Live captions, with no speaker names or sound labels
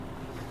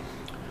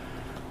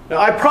Now,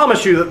 I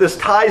promise you that this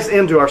ties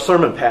into our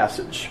sermon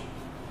passage.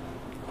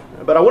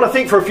 But I want to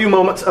think for a few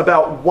moments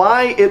about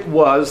why it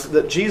was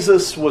that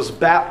Jesus was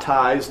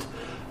baptized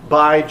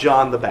by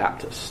John the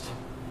Baptist.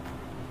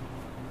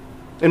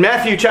 In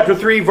Matthew chapter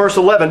 3, verse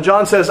 11,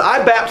 John says,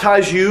 "I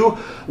baptize you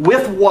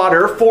with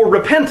water for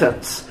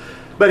repentance.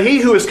 But he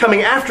who is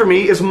coming after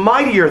me is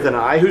mightier than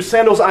I, whose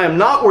sandals I am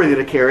not worthy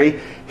to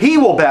carry. He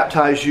will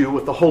baptize you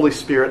with the Holy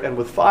Spirit and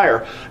with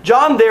fire."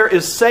 John there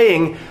is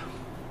saying,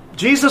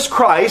 Jesus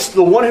Christ,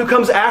 the one who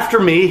comes after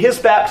me, his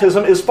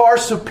baptism is far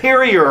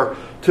superior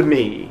to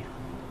me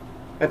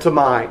and to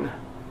mine.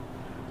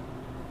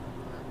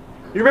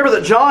 You remember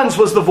that John's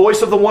was the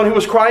voice of the one who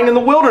was crying in the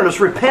wilderness,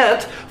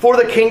 "Repent, for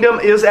the kingdom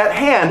is at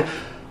hand."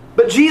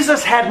 But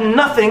Jesus had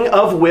nothing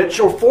of which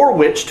or for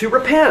which to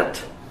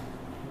repent.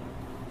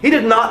 He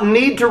did not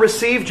need to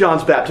receive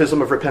John's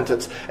baptism of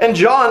repentance. And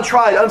John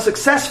tried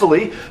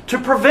unsuccessfully to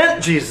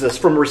prevent Jesus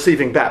from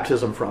receiving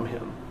baptism from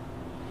him.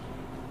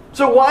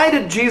 So why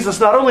did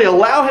Jesus not only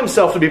allow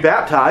himself to be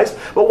baptized,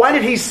 but why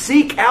did he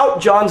seek out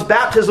John's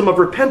baptism of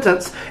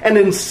repentance and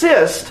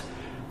insist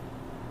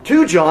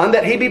to John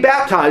that he be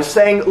baptized,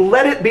 saying,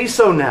 "Let it be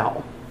so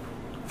now,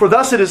 for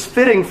thus it is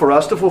fitting for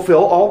us to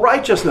fulfill all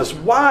righteousness"?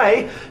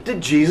 Why did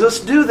Jesus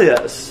do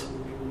this?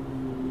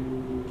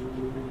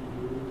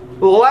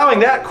 Well,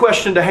 allowing that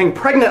question to hang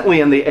pregnantly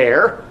in the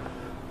air,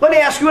 let me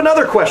ask you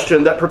another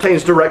question that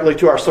pertains directly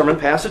to our sermon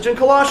passage in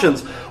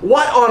Colossians.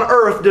 What on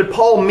earth did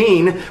Paul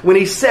mean when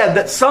he said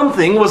that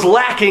something was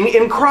lacking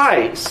in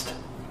Christ?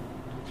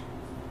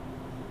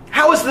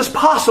 How is this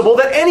possible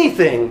that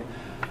anything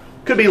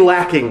could be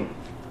lacking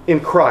in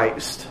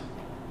Christ?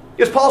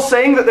 Is Paul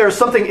saying that there is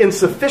something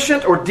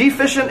insufficient or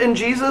deficient in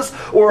Jesus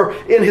or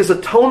in his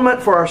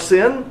atonement for our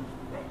sin?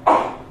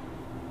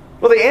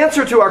 Well, the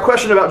answer to our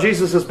question about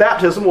Jesus'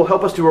 baptism will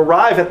help us to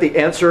arrive at the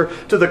answer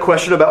to the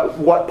question about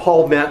what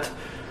Paul meant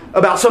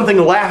about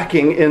something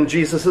lacking in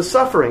Jesus'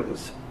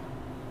 sufferings.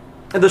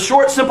 And the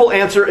short, simple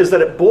answer is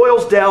that it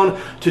boils down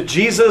to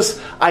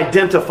Jesus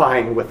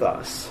identifying with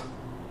us.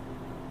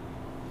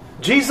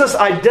 Jesus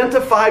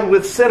identified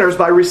with sinners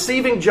by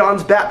receiving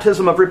John's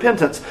baptism of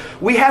repentance.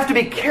 We have to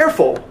be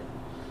careful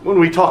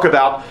when we talk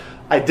about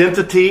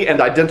identity and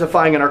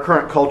identifying in our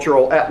current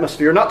cultural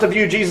atmosphere, not to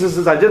view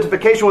Jesus'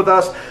 identification with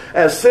us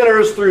as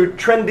sinners through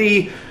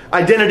trendy,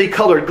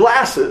 identity-colored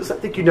glasses. I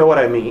think you know what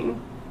I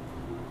mean.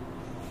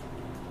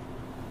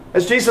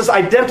 As Jesus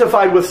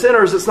identified with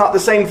sinners, it's not the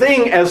same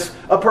thing as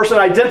a person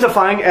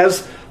identifying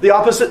as the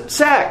opposite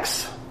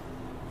sex.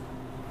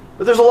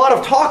 But there's a lot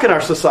of talk in our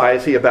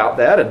society about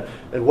that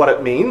and what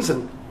it means,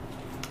 and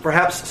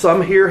perhaps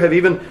some here have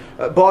even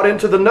bought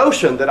into the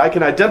notion that I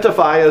can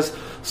identify as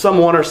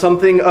someone or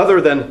something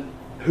other than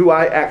who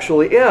I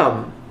actually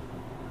am.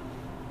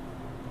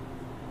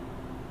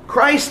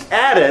 Christ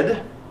added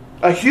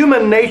a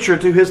human nature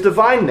to his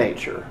divine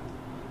nature,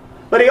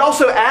 but he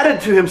also added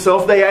to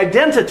himself the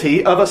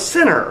identity of a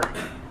sinner.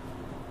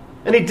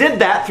 And he did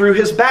that through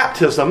his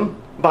baptism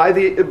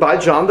by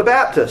John the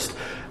Baptist,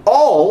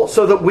 all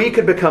so that we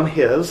could become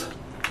his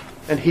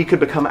and he could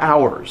become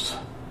ours.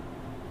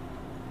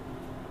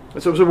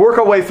 And so as we work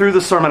our way through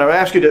the sermon, I would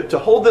ask you to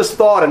hold this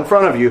thought in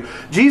front of you.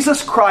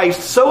 Jesus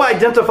Christ so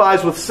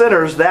identifies with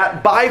sinners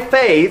that by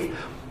faith,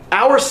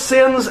 our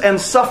sins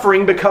and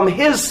suffering become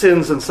his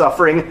sins and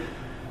suffering,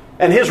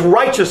 and his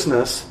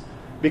righteousness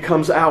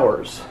becomes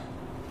ours.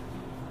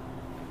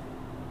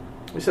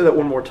 Let me say that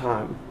one more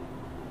time.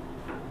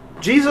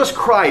 Jesus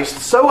Christ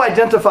so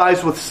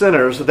identifies with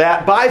sinners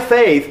that by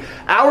faith,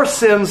 our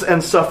sins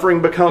and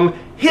suffering become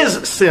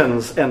his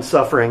sins and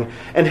suffering,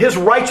 and his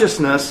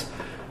righteousness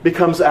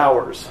becomes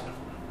ours.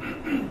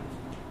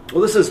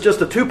 Well, this is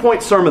just a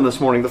 2-point sermon this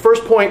morning. The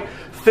first point,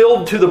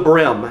 filled to the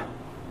brim.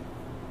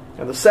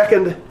 And the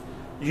second,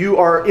 you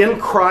are in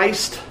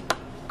Christ,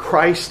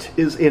 Christ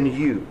is in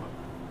you.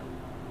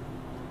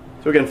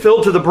 So again,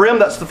 filled to the brim,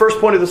 that's the first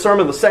point of the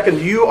sermon. The second,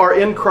 you are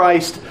in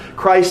Christ,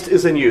 Christ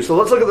is in you. So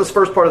let's look at this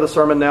first part of the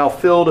sermon now,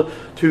 filled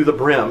to the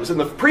brims. In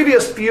the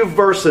previous few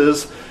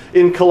verses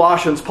in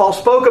Colossians, Paul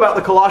spoke about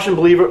the Colossian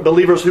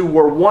believers who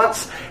were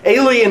once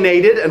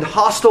alienated and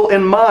hostile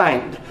in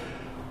mind.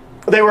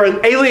 They were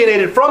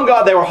alienated from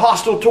God. They were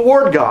hostile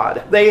toward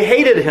God. They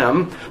hated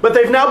him, but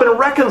they've now been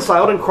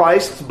reconciled in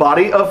Christ's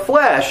body of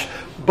flesh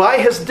by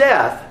his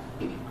death,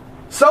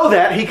 so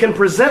that he can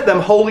present them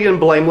holy and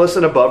blameless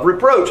and above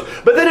reproach.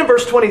 But then in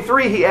verse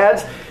 23 he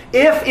adds,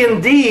 if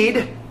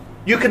indeed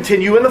you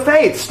continue in the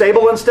faith,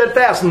 stable and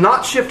steadfast,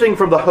 not shifting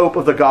from the hope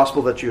of the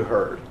gospel that you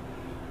heard.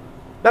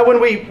 Now,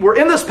 when we were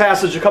in this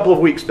passage a couple of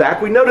weeks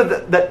back, we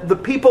noted that the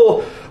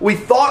people we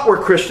thought were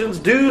Christians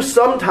do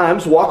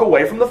sometimes walk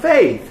away from the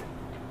faith.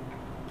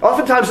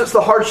 Oftentimes it's the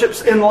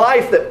hardships in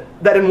life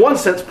that in one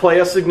sense play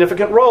a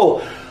significant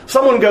role.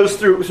 Someone goes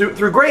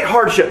through great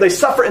hardship. They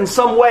suffer in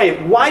some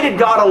way. Why did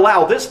God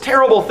allow this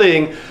terrible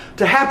thing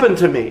to happen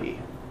to me?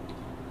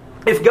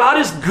 If God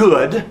is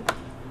good,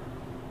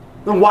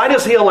 then why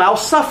does he allow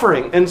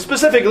suffering, and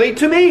specifically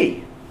to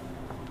me?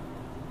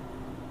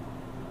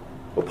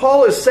 Well,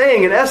 Paul is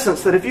saying, in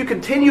essence, that if you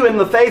continue in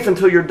the faith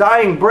until your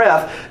dying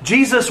breath,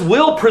 Jesus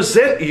will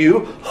present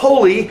you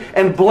holy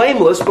and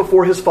blameless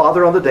before his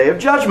Father on the day of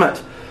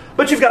judgment.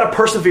 But you've got to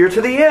persevere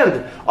to the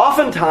end,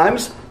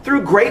 oftentimes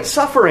through great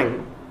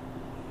suffering.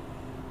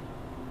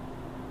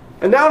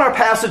 And now in our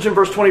passage in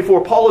verse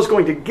 24, Paul is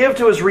going to give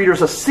to his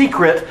readers a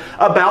secret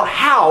about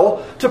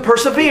how to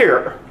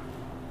persevere.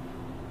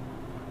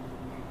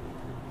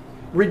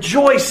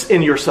 Rejoice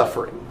in your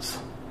sufferings.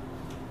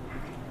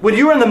 When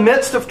you're in the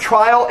midst of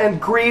trial and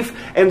grief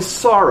and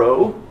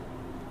sorrow,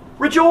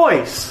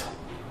 rejoice.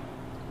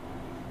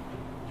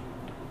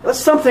 That's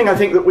something I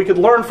think that we could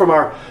learn from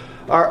our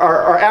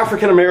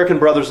African-American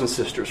brothers and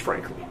sisters,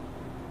 frankly.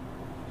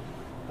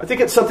 I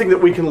think it's something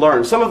that we can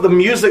learn. Some of the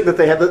music that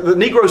they have, the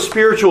Negro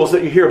spirituals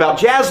that you hear about,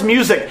 jazz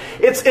music,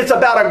 it's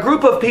about a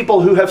group of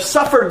people who have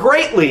suffered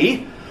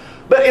greatly,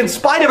 but in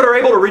spite of it are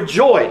able to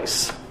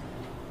rejoice.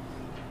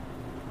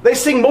 They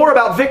sing more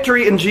about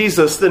victory in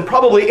Jesus than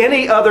probably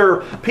any other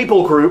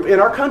people group in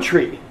our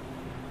country.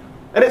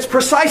 And it's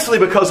precisely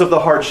because of the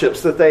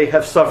hardships that they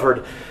have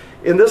suffered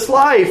in this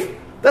life.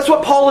 That's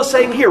what Paul is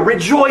saying here.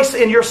 Rejoice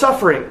in your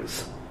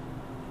sufferings.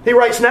 He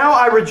writes, now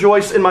I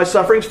rejoice in my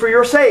sufferings for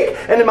your sake,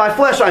 and in my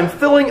flesh I'm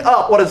filling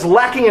up what is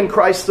lacking in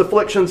Christ's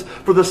afflictions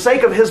for the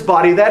sake of his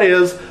body, that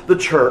is, the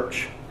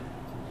church.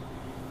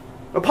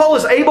 Now, Paul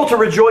is able to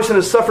rejoice in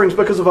his sufferings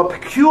because of a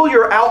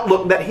peculiar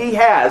outlook that he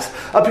has,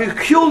 a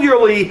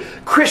peculiarly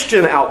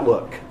Christian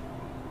outlook.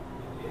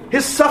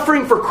 His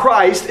suffering for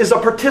Christ is a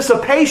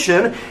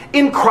participation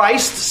in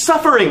Christ's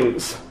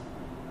sufferings.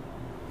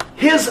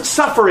 His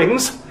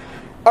sufferings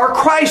are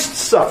Christ's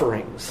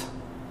sufferings.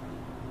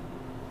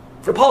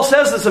 Paul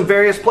says this in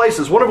various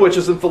places, one of which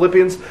is in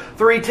Philippians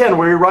 3:10,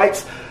 where he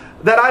writes,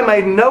 that I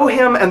may know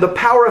him and the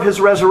power of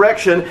his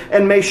resurrection,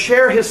 and may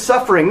share his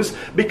sufferings,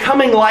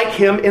 becoming like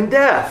him in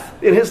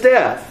his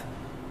death.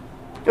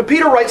 And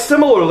Peter writes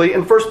similarly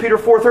in 1 Peter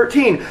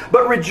 4:13,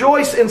 but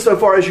rejoice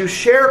insofar as you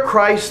share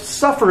Christ's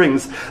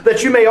sufferings,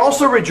 that you may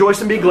also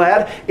rejoice and be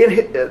glad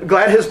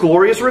his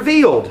glory is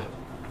revealed.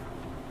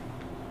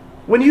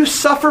 When you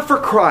suffer for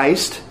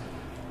Christ,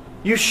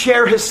 you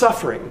share his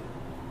suffering.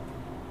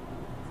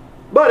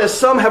 But as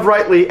some have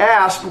rightly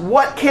asked,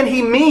 what can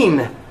he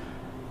mean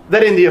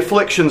that in the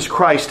afflictions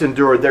Christ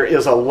endured there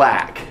is a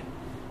lack?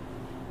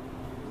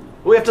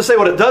 We have to say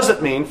what it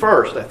doesn't mean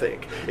first, I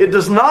think. It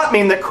does not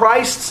mean that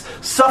Christ's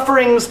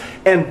sufferings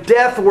and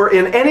death were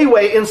in any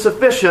way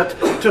insufficient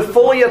to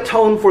fully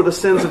atone for the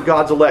sins of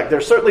God's elect.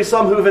 There's certainly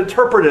some who have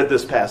interpreted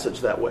this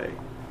passage that way.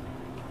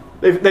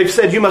 They've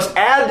said you must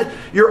add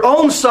your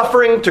own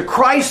suffering to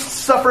Christ's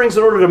sufferings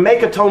in order to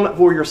make atonement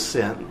for your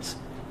sins.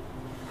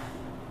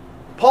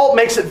 Paul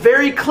makes it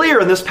very clear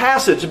in this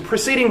passage and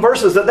preceding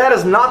verses that that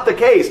is not the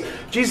case.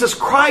 Jesus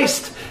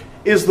Christ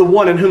is the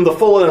one in whom the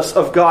fullness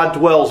of God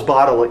dwells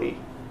bodily.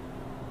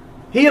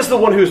 He is the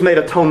one who's made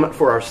atonement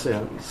for our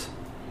sins.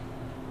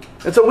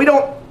 And so we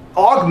don't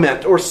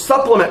augment or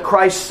supplement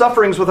Christ's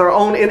sufferings with our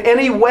own in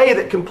any way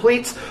that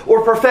completes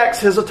or perfects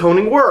his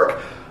atoning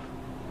work.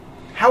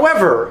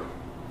 However,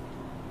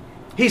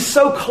 he's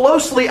so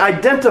closely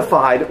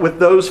identified with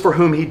those for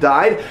whom he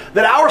died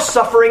that our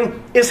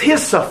suffering is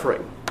his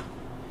suffering.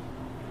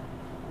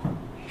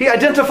 He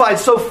identified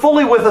so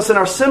fully with us in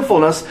our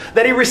sinfulness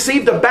that he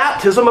received a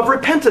baptism of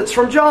repentance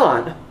from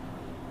John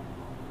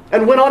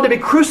and went on to be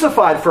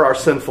crucified for our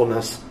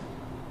sinfulness.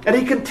 And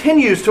he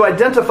continues to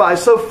identify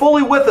so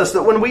fully with us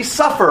that when we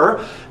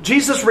suffer,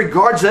 Jesus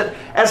regards it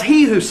as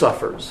he who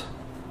suffers.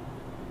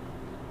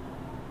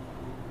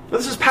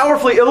 This is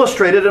powerfully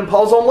illustrated in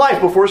Paul's own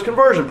life before his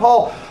conversion.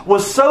 Paul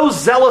was so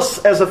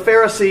zealous as a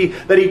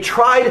Pharisee that he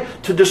tried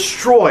to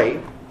destroy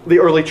the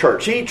early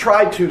church. He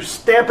tried to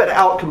stamp it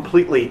out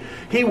completely.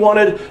 He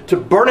wanted to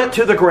burn it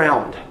to the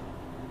ground.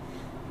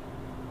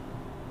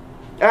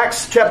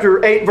 Acts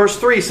chapter 8 verse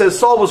 3 says,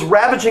 Saul was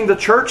ravaging the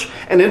church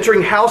and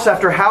entering house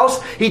after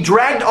house. He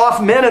dragged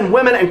off men and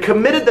women and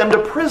committed them to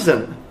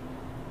prison.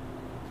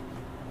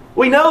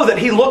 We know that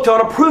he looked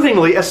on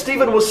approvingly as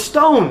Stephen was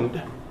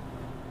stoned.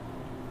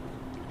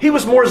 He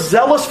was more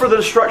zealous for the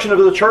destruction of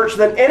the church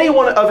than any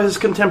one of his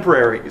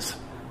contemporaries.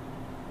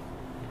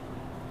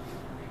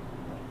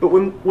 But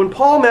when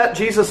Paul met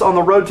Jesus on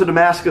the road to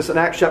Damascus in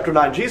Acts chapter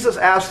 9, Jesus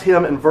asked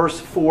him in verse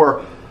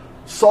 4,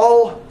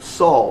 Saul,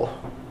 Saul,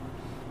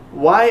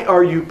 why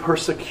are you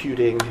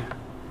persecuting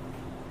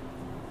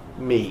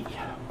me?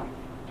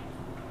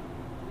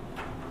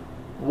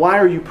 Why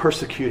are you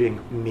persecuting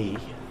me?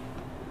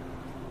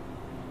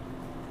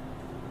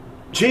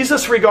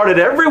 Jesus regarded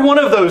every one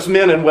of those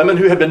men and women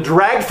who had been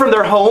dragged from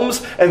their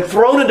homes and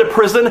thrown into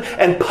prison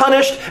and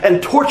punished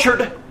and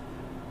tortured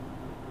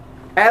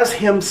as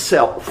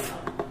himself.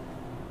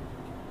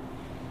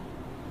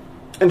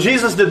 And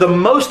Jesus did the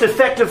most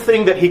effective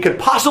thing that he could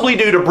possibly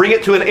do to bring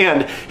it to an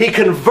end. He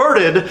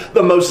converted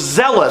the most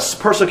zealous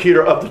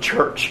persecutor of the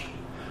church.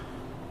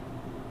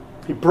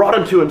 He brought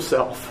him to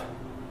himself.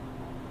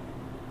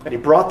 And he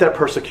brought that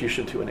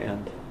persecution to an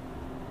end.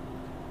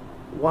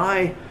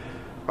 Why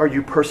are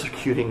you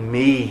persecuting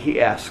me?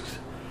 He asks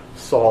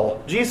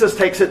Saul. Jesus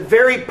takes it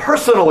very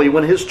personally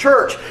when his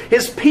church,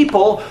 his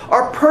people,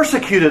 are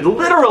persecuted,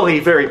 literally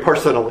very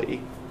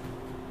personally.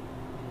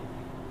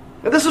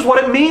 And this is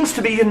what it means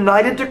to be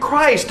united to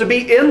Christ, to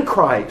be in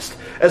Christ,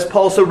 as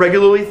Paul so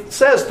regularly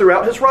says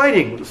throughout his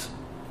writings.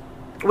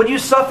 When you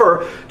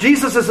suffer,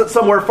 Jesus isn't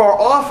somewhere far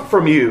off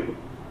from you,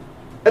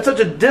 at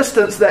such a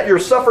distance that your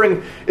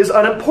suffering is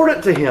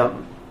unimportant to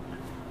him.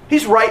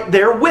 He's right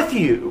there with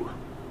you.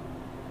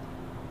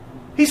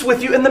 He's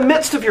with you in the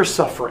midst of your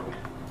suffering.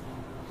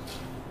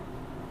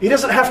 He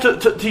doesn't have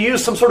to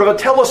use some sort of a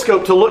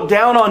telescope to look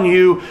down on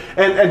you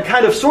and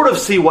kind of sort of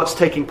see what's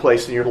taking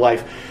place in your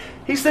life.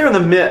 He's there in the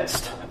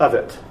midst of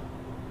it.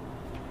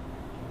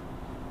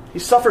 He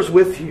suffers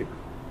with you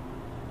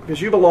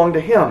because you belong to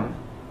him.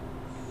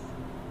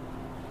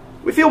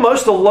 We feel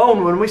most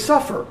alone when we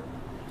suffer,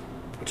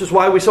 which is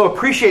why we so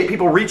appreciate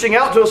people reaching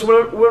out to us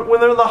when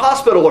they're in the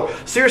hospital or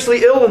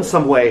seriously ill in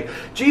some way.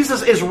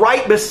 Jesus is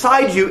right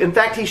beside you. In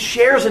fact, he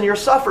shares in your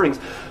sufferings.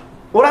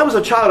 When I was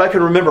a child, I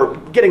can remember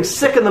getting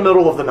sick in the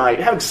middle of the night,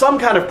 having some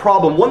kind of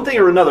problem, one thing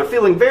or another,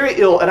 feeling very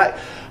ill, and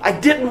I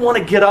didn't want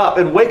to get up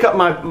and wake up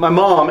my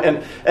mom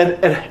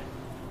and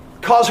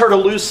cause her to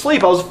lose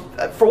sleep.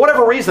 For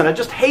whatever reason, I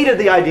just hated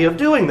the idea of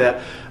doing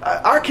that.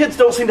 Our kids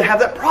don't seem to have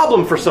that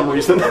problem for some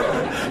reason.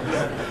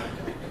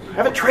 I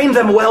haven't trained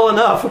them well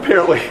enough,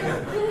 apparently.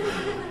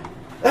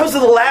 That was the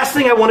last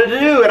thing I wanted to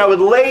do, and I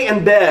would lay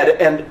in bed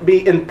and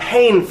be in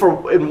pain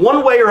in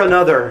one way or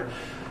another,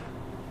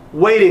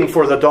 waiting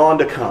for the dawn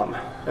to come.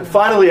 And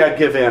finally I'd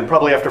give in,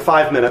 probably after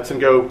 5 minutes, and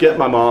go get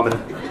my mom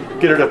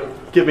and get her to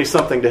give me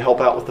something to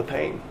help out with the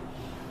pain.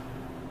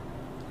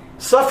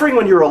 Suffering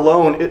when you're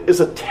alone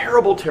is a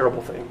terrible,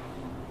 terrible thing.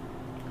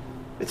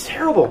 It's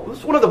terrible.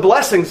 It's one of the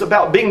blessings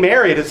about being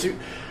married.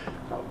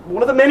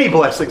 One of the many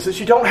blessings is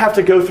you don't have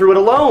to go through it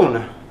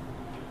alone.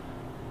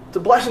 It's a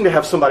blessing to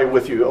have somebody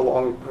with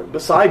you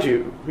beside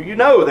you who you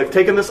know they've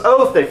taken this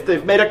oath,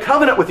 they've made a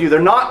covenant with you.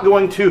 They're not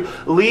going to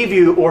leave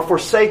you or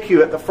forsake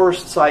you at the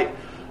first sight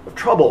of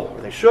trouble,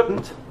 or they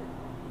shouldn't.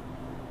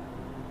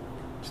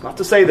 It's not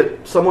to say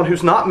that someone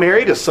who's not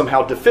married is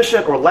somehow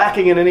deficient or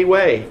lacking in any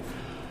way.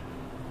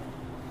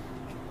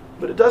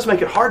 But it does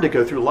make it hard to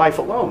go through life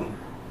alone.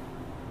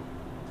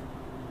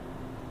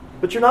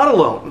 But you're not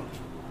alone.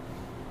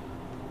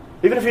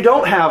 Even if you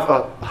don't have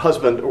a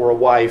husband or a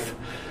wife,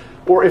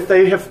 or if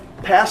they have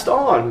passed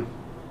on,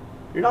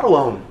 you're not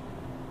alone.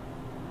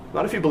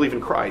 Not if you believe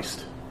in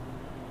Christ.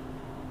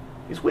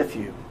 He's with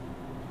you.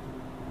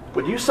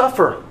 When you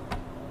suffer,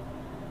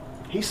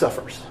 he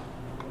suffers.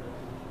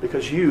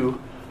 Because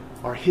you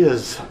are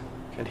his,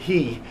 and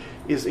he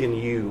is in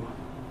you.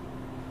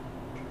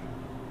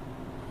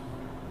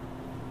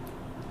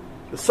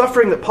 The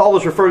suffering that Paul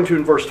is referring to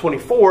in verse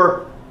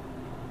 24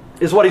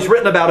 is what he's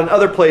written about in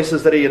other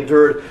places that he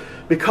endured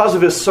because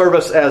of his service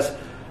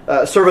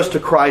to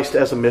Christ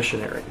as a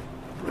missionary.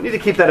 We need to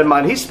keep that in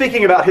mind. He's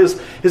speaking about his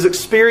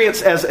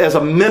experience as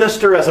a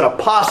minister, as an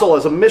apostle,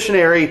 as a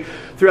missionary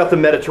throughout the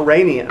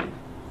Mediterranean.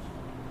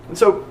 And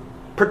so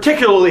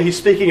particularly he's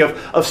speaking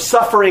of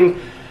suffering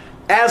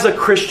as a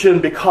Christian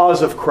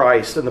because of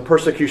Christ and the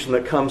persecution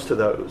that comes to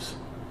those.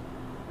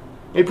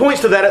 He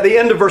points to that at the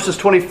end of verses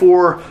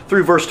 24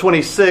 through verse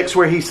 26,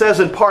 where he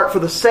says in part, for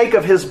the sake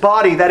of his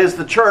body, that is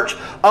the church,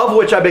 of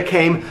which I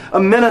became a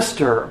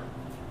minister.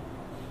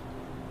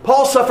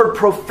 Paul suffered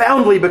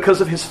profoundly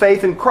because of his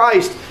faith in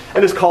Christ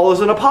and his call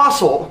as an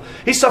apostle.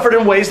 He suffered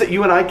in ways that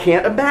you and I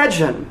can't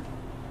imagine.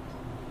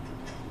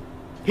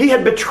 He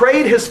had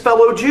betrayed his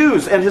fellow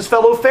Jews and his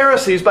fellow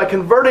Pharisees by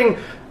converting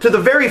to the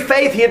very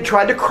faith he had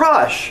tried to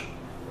crush.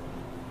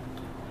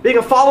 Being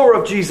a follower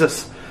of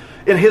Jesus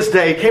in his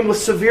day came with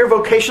severe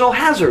vocational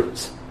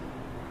hazards.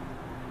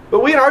 But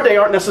we in our day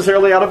aren't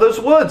necessarily out of those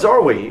woods,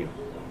 are we?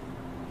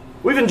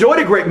 We've enjoyed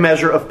a great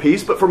measure of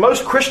peace, but for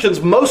most Christians,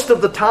 most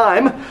of the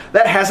time,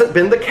 that hasn't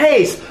been the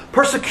case.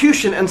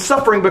 Persecution and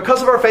suffering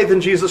because of our faith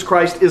in Jesus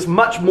Christ is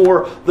much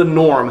more the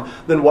norm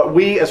than what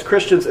we as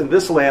Christians in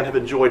this land have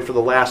enjoyed for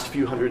the last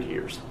few hundred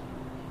years.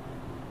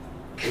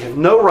 We have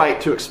no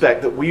right to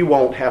expect that we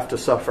won't have to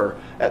suffer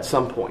at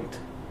some point.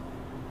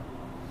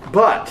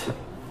 But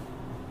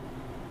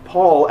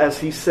Paul, as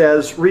he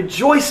says,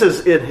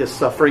 rejoices in his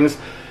sufferings,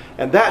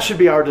 and that should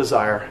be our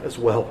desire as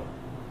well.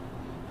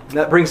 And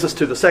that brings us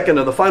to the second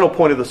and the final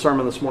point of the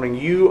sermon this morning.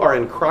 You are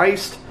in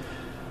Christ.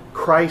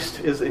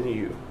 Christ is in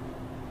you.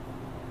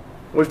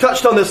 We've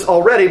touched on this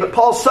already, but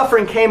Paul's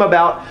suffering came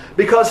about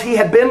because he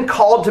had been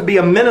called to be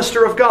a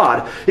minister of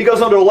God. He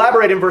goes on to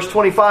elaborate in verse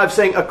 25,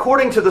 saying,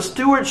 according to the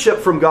stewardship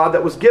from God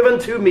that was given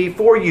to me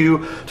for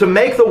you to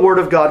make the word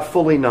of God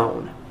fully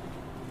known.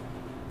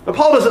 Now,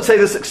 Paul doesn't say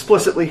this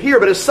explicitly here,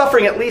 but his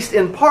suffering, at least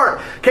in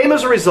part, came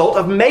as a result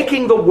of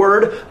making the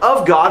word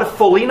of God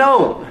fully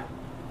known.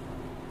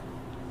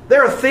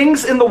 There are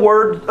things in the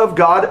Word of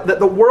God that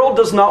the world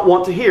does not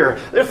want to hear.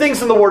 There are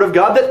things in the Word of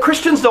God that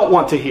Christians don't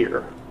want to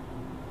hear.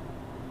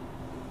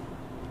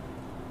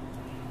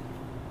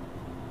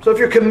 So if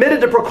you're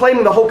committed to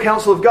proclaiming the whole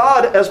counsel of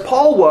God, as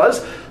Paul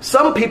was,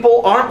 some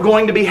people aren't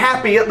going to be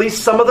happy at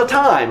least some of the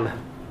time.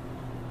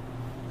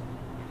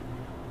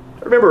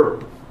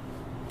 remember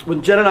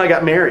when Jen and I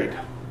got married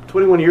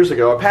 21 years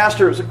ago, our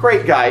pastor was a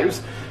great guy. He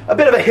was a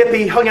bit of a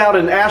hippie, hung out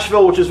in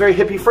Asheville, which is very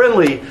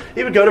hippie-friendly.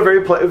 He would go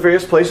to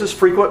various places,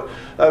 frequent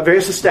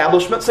various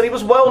establishments, and he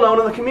was well-known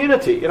in the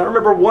community. And I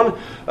remember one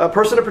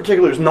person in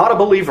particular who was not a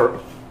believer.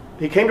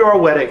 He came to our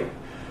wedding.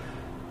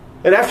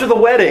 And after the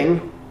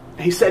wedding,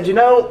 he said,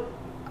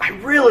 I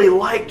really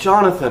like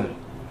Jonathan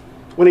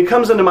when he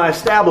comes into my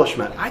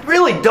establishment. I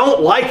really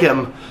don't like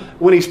him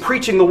when he's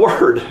preaching the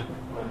Word.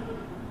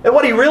 And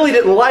what he really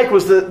didn't like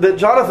was that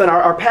Jonathan,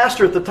 our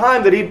pastor at the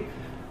time, that he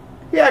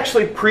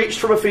actually preached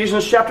from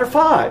Ephesians chapter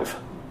 5.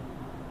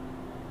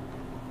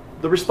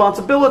 The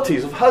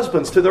responsibilities of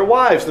husbands to their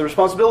wives, the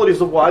responsibilities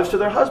of wives to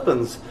their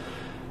husbands.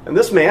 And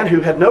this man,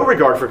 who had no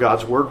regard for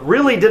God's Word,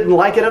 really didn't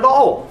like it at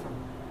all.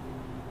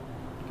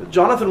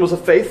 Jonathan is a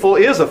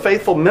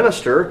faithful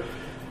minister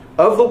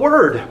of the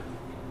Word.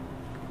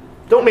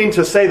 Don't mean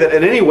to say that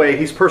in any way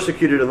he's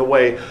persecuted in the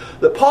way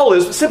that Paul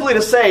is, but simply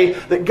to say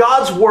that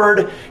God's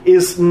Word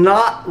is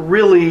not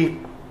really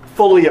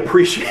fully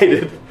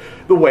appreciated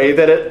the way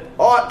that it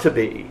ought to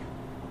be.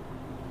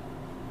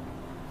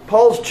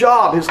 Paul's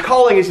job, his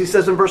calling, as he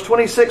says in verse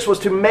 26, was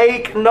to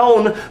make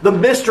known the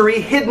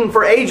mystery hidden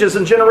for ages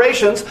and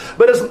generations,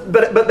 but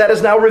that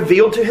is now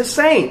revealed to his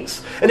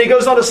saints. And he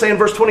goes on to say in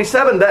verse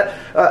 27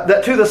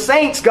 that to the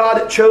saints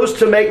God chose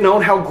to make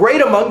known how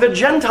great among the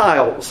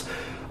Gentiles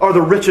are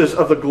the riches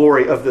of the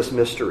glory of this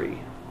mystery.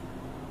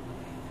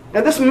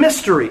 And this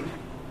mystery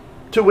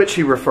to which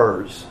he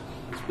refers,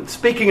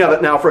 speaking of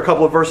it now for a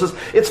couple of verses,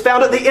 it's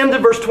found at the end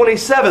of verse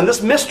 27.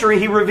 This mystery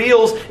he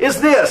reveals is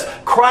this: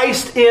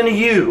 Christ in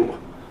you,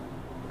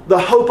 the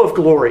hope of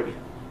glory.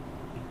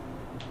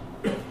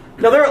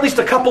 Now, there are at least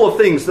a couple of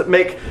things that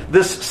make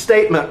this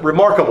statement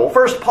remarkable.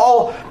 First,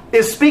 Paul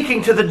is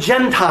speaking to the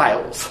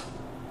Gentiles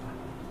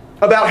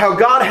about how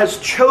God has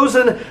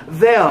chosen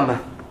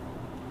them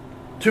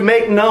to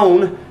make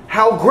known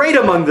how great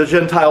among the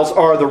Gentiles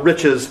are the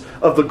riches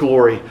of the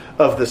glory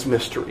of this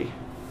mystery.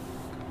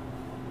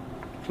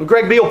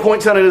 Greg Beale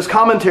points out in his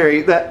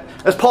commentary that,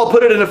 as Paul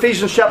put it in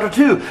Ephesians chapter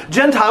 2,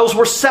 Gentiles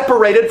were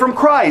separated from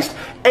Christ,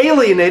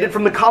 alienated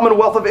from the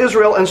commonwealth of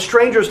Israel, and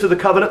strangers to the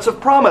covenants of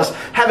promise,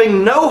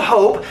 having no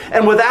hope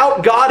and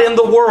without God in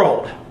the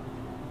world.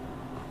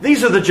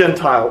 These are the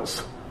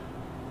Gentiles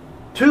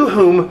to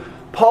whom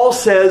Paul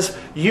says,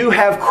 you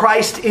have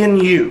Christ in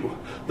you,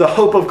 the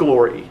hope of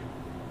glory.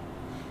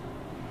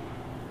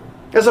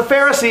 As a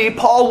Pharisee,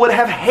 Paul would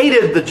have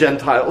hated the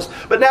Gentiles,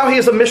 but now he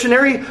is a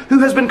missionary who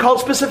has been called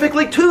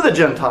specifically to the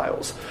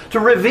Gentiles to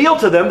reveal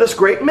to them this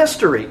great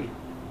mystery.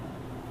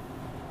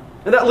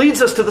 And that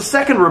leads us to the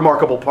second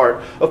remarkable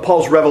part of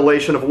Paul's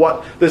revelation of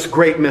what this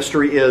great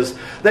mystery is,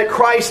 that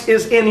Christ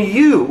is in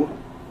you.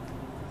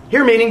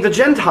 Here meaning the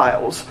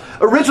Gentiles.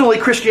 Originally,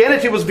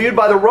 Christianity was viewed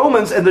by the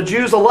Romans and the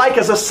Jews alike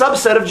as a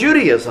subset of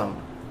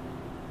Judaism.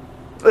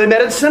 They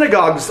met in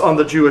synagogues on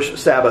the Jewish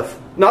Sabbath.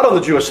 Not on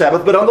the Jewish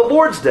Sabbath, but on the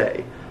Lord's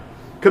Day,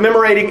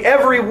 commemorating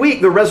every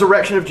week the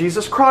resurrection of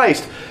Jesus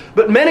Christ.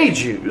 But many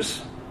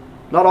Jews,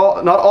 not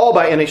all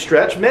by any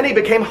stretch, many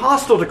became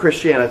hostile to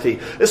Christianity,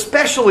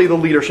 especially the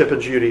leadership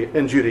in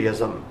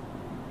Judaism.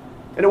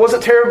 And it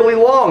wasn't terribly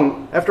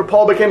long after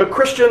Paul became a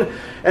Christian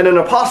and an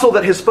apostle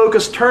that his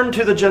focus turned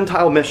to the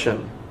Gentile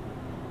mission.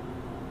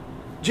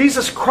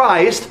 Jesus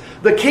Christ,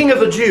 the King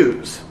of the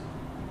Jews,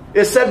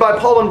 is said by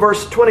Paul in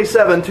verse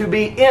 27 to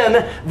be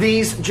in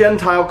these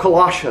Gentile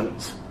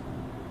Colossians.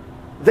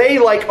 They,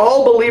 like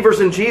all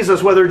believers in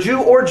Jesus, whether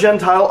Jew or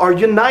Gentile, are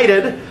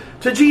united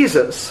to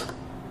Jesus.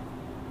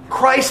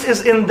 Christ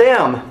is in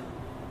them,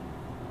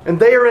 and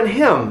they are in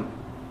Him.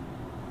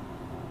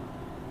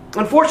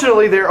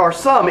 Unfortunately, there are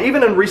some,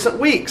 even in recent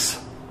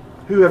weeks,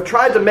 who have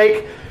tried to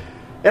make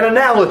an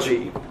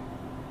analogy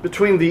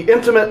between the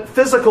intimate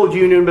physical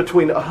union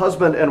between a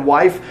husband and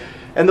wife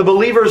and the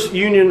believer's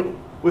union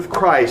with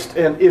Christ.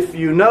 And if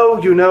you know,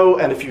 you know,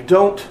 and if you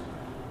don't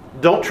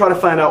try to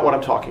find out what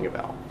I'm talking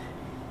about.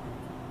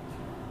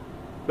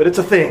 But it's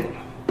a thing,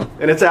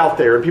 and it's out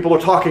there, and people are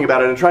talking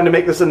about it and trying to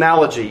make this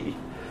analogy.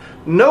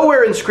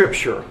 Nowhere in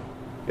Scripture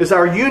is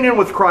our union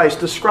with Christ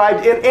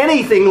described in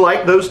anything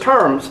like those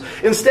terms.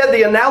 Instead,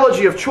 the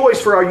analogy of choice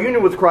for our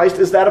union with Christ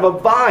is that of a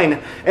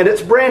vine and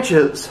its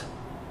branches.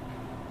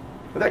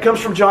 And that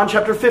comes from John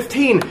chapter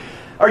 15.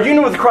 Our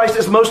union with Christ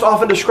is most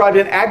often described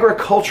in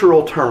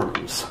agricultural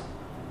terms,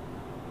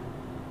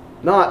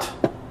 not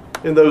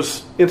in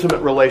those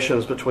intimate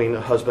relations between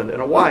a husband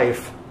and a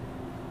wife.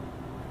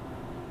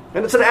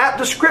 And it's an apt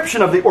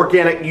description of the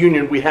organic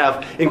union we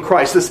have in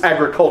Christ, this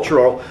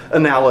agricultural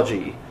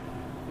analogy.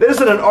 It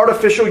isn't an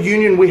artificial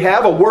union we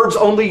have, a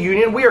words-only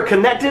union. We are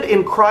connected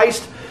in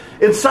Christ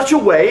in such a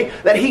way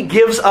that He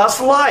gives us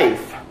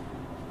life.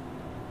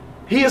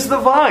 He is the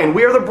vine,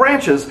 we are the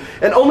branches,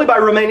 and only by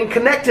remaining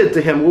connected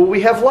to Him will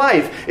we have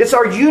life. It's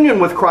our union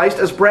with Christ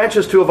as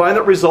branches to a vine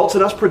that results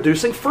in us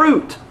producing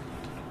fruit.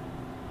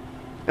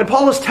 And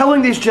Paul is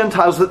telling these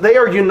Gentiles that they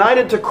are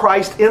united to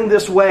Christ in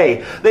this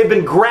way. They've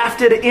been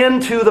grafted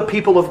into the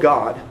people of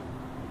God.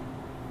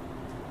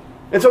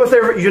 And so if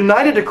they're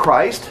united to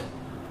Christ,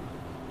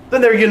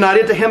 then they're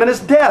united to him in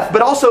his death,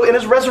 but also in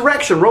his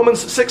resurrection. Romans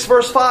 6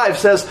 verse 5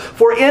 says,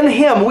 For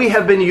if we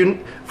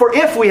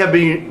have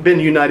been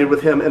united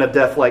with him in a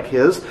death like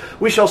his,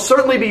 we shall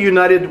certainly be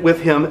united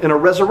with him in a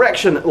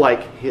resurrection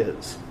like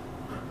his.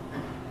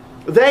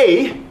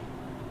 They,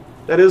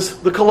 that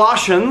is the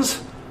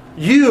Colossians,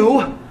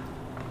 you,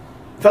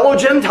 fellow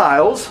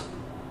Gentiles,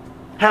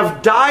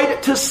 have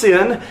died to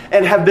sin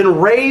and have been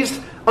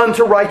raised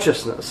unto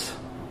righteousness.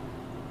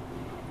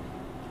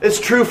 It's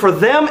true for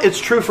them, it's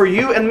true for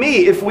you and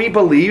me if we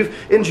believe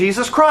in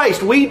Jesus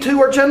Christ. We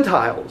too are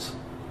Gentiles.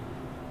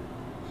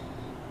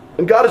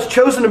 And God has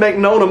chosen to make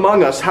known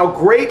among us how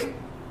great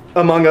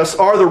among us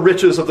are the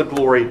riches of the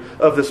glory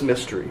of this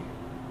mystery.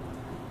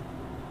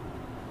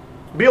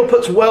 Beale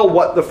puts well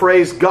what the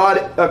phrase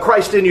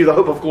Christ in you, the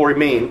hope of glory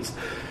means.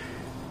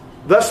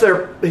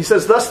 He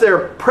says, thus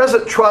their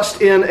present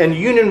trust in and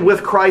union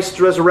with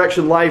Christ's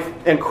resurrection life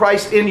and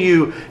Christ in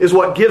you is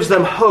what gives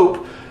them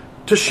hope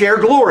to share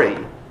glory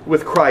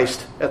with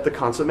Christ at the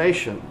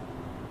consummation.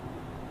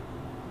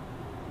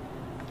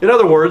 In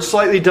other words,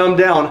 slightly dumbed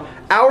down,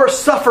 our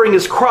suffering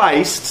is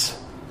Christ's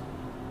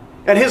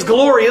and his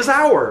glory is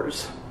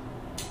ours.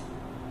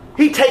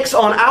 He takes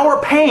on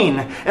our pain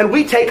and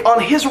we take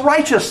on his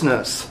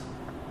righteousness.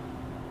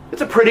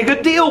 It's a pretty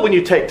good deal when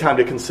you take time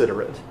to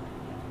consider it.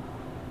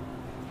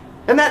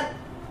 And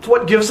that's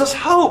what gives us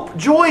hope,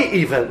 joy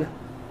even.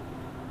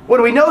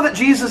 When we know that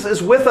Jesus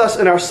is with us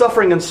in our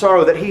suffering and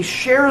sorrow, that he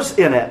shares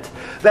in it,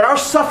 that our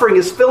suffering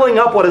is filling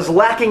up what is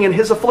lacking in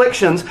his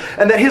afflictions,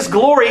 and that his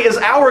glory is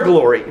our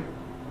glory,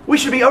 we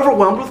should be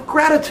overwhelmed with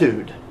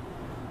gratitude.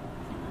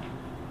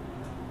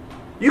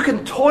 You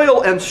can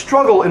toil and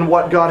struggle in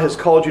what God has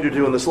called you to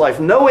do in this life,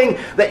 knowing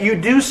that you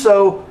do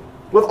so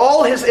with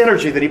all his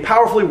energy that he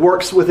powerfully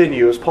works within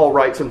you, as Paul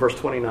writes in verse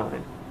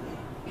 29.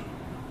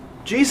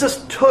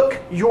 Jesus took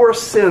your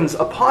sins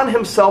upon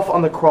himself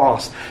on the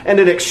cross, and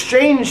in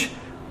exchange,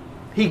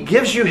 he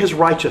gives you his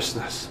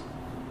righteousness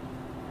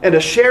and a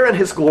share in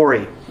his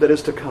glory that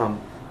is to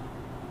come.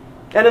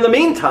 And in the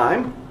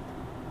meantime,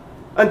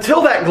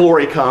 until that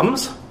glory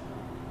comes,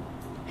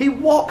 he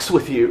walks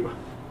with you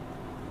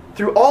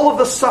through all of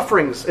the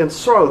sufferings and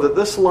sorrow that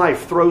this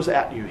life throws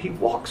at you. He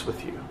walks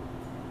with you.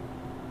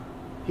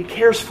 He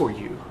cares for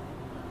you.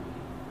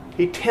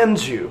 He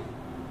tends you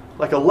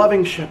like a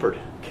loving shepherd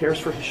cares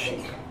for his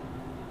sheep.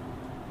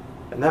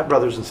 And that,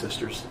 brothers and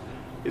sisters,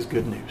 is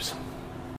good news.